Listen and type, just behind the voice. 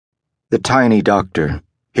The tiny doctor,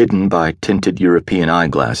 hidden by tinted European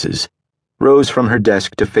eyeglasses, rose from her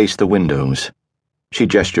desk to face the windows. She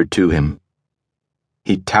gestured to him.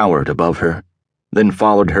 He towered above her, then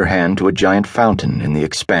followed her hand to a giant fountain in the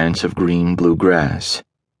expanse of green-blue grass.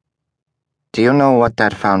 "Do you know what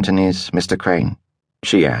that fountain is, Mr. Crane?"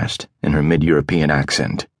 she asked in her mid-European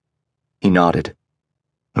accent. He nodded.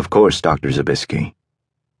 "Of course, Dr. Zabisky.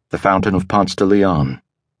 The Fountain of Ponce de Leon."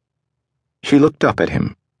 She looked up at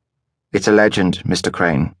him. "It's a legend, Mr.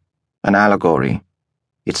 Crane. An allegory.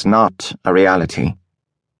 It's not a reality.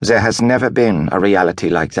 There has never been a reality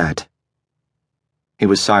like that." He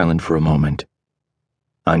was silent for a moment.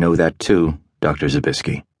 "I know that too, Dr.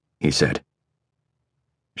 Zabisky," he said.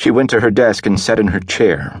 She went to her desk and sat in her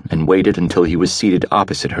chair and waited until he was seated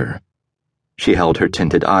opposite her. She held her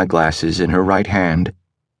tinted eyeglasses in her right hand,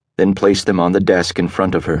 then placed them on the desk in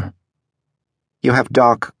front of her. "You have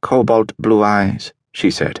dark cobalt blue eyes,"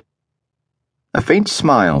 she said. A faint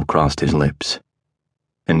smile crossed his lips.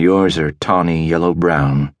 "And yours are tawny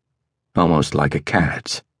yellow-brown, almost like a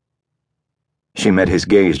cat's." She met his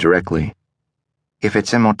gaze directly. "If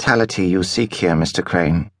it's immortality you seek here, Mr.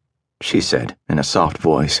 Crane," she said in a soft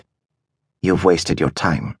voice, "you've wasted your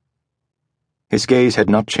time." His gaze had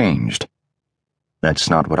not changed. "That's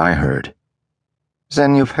not what I heard."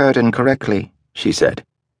 "Then you've heard incorrectly," she said.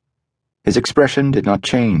 His expression did not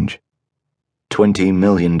change. $20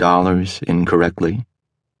 million incorrectly?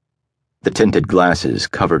 The tinted glasses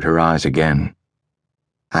covered her eyes again.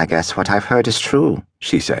 "I guess what I've heard is true,"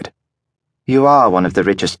 she said. "You are one of the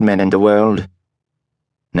richest men in the world."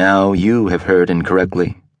 "Now you have heard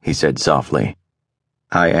incorrectly," he said softly.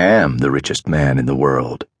 "I am the richest man in the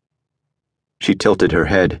world." She tilted her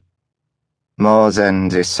head. "More than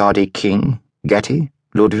the Saudi king, Getty,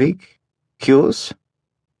 Ludwig, Hughes?"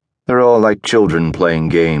 "They're all like children playing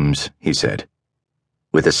games," he said.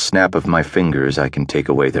 "With a snap of my fingers I can take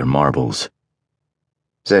away their marbles."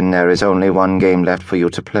 "Then there is only one game left for you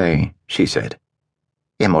to play," she said.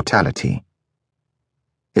 "Immortality."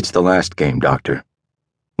 "It's the last game, Doctor.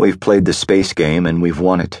 We've played the space game and we've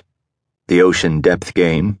won it. The ocean depth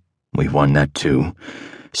game, we've won that too.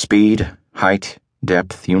 Speed, height,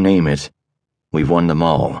 depth, you name it, we've won them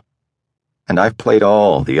all. And I've played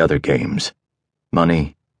all the other games.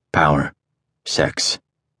 Money, power, sex.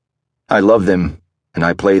 I love them, and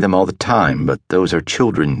I play them all the time, but those are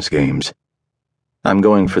children's games. I'm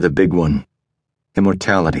going for the big one,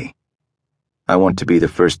 immortality. I want to be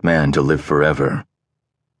the first man to live forever."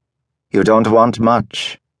 "You don't want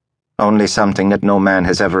much. Only something that no man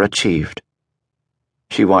has ever achieved."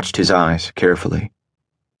 She watched his eyes carefully.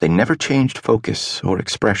 They never changed focus or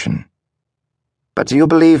expression. "But do you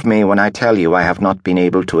believe me when I tell you I have not been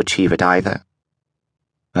able to achieve it either?"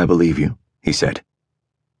 "I believe you," he said.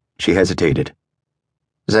 She hesitated.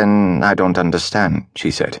 "Then I don't understand," she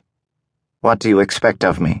said. "What do you expect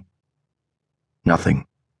of me?" "Nothing,"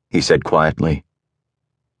 he said quietly.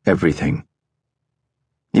 "Everything.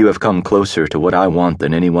 You have come closer to what I want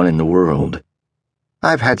than anyone in the world."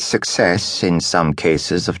 "I've had success in some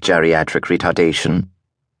cases of geriatric retardation.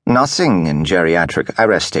 Nothing in geriatric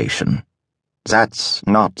arrestation. That's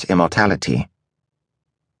not immortality."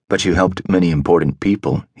 "But you helped many important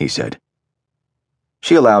people," he said.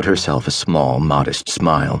 She allowed herself a small, modest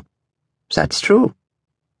smile. "That's true.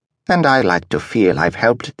 And I like to feel I've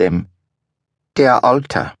helped them. Dear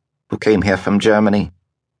Alta, who came here from Germany,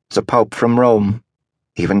 the Pope from Rome,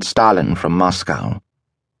 even Stalin from Moscow.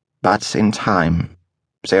 But in time,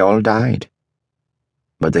 they all died."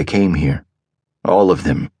 "But they came here, all of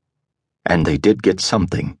them, and they did get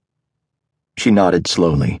something." She nodded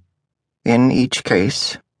slowly. "In each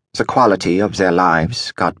case, the quality of their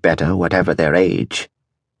lives got better whatever their age."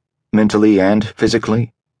 "Mentally and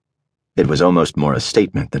physically?" It was almost more a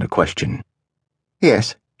statement than a question.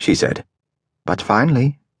 "Yes," she said. "But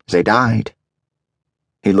finally, they died."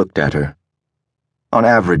 He looked at her. "On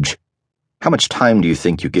average, how much time do you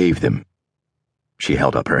think you gave them?" She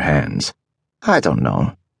held up her hands. "I don't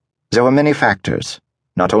know. There were many factors,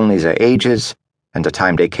 not only their ages and the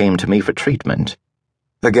time they came to me for treatment."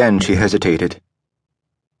 Again she hesitated.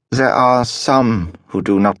 "There are some who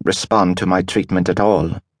do not respond to my treatment at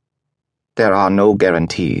all. There are no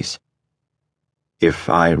guarantees." "If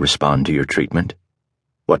I respond to your treatment,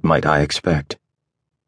 what might I expect?"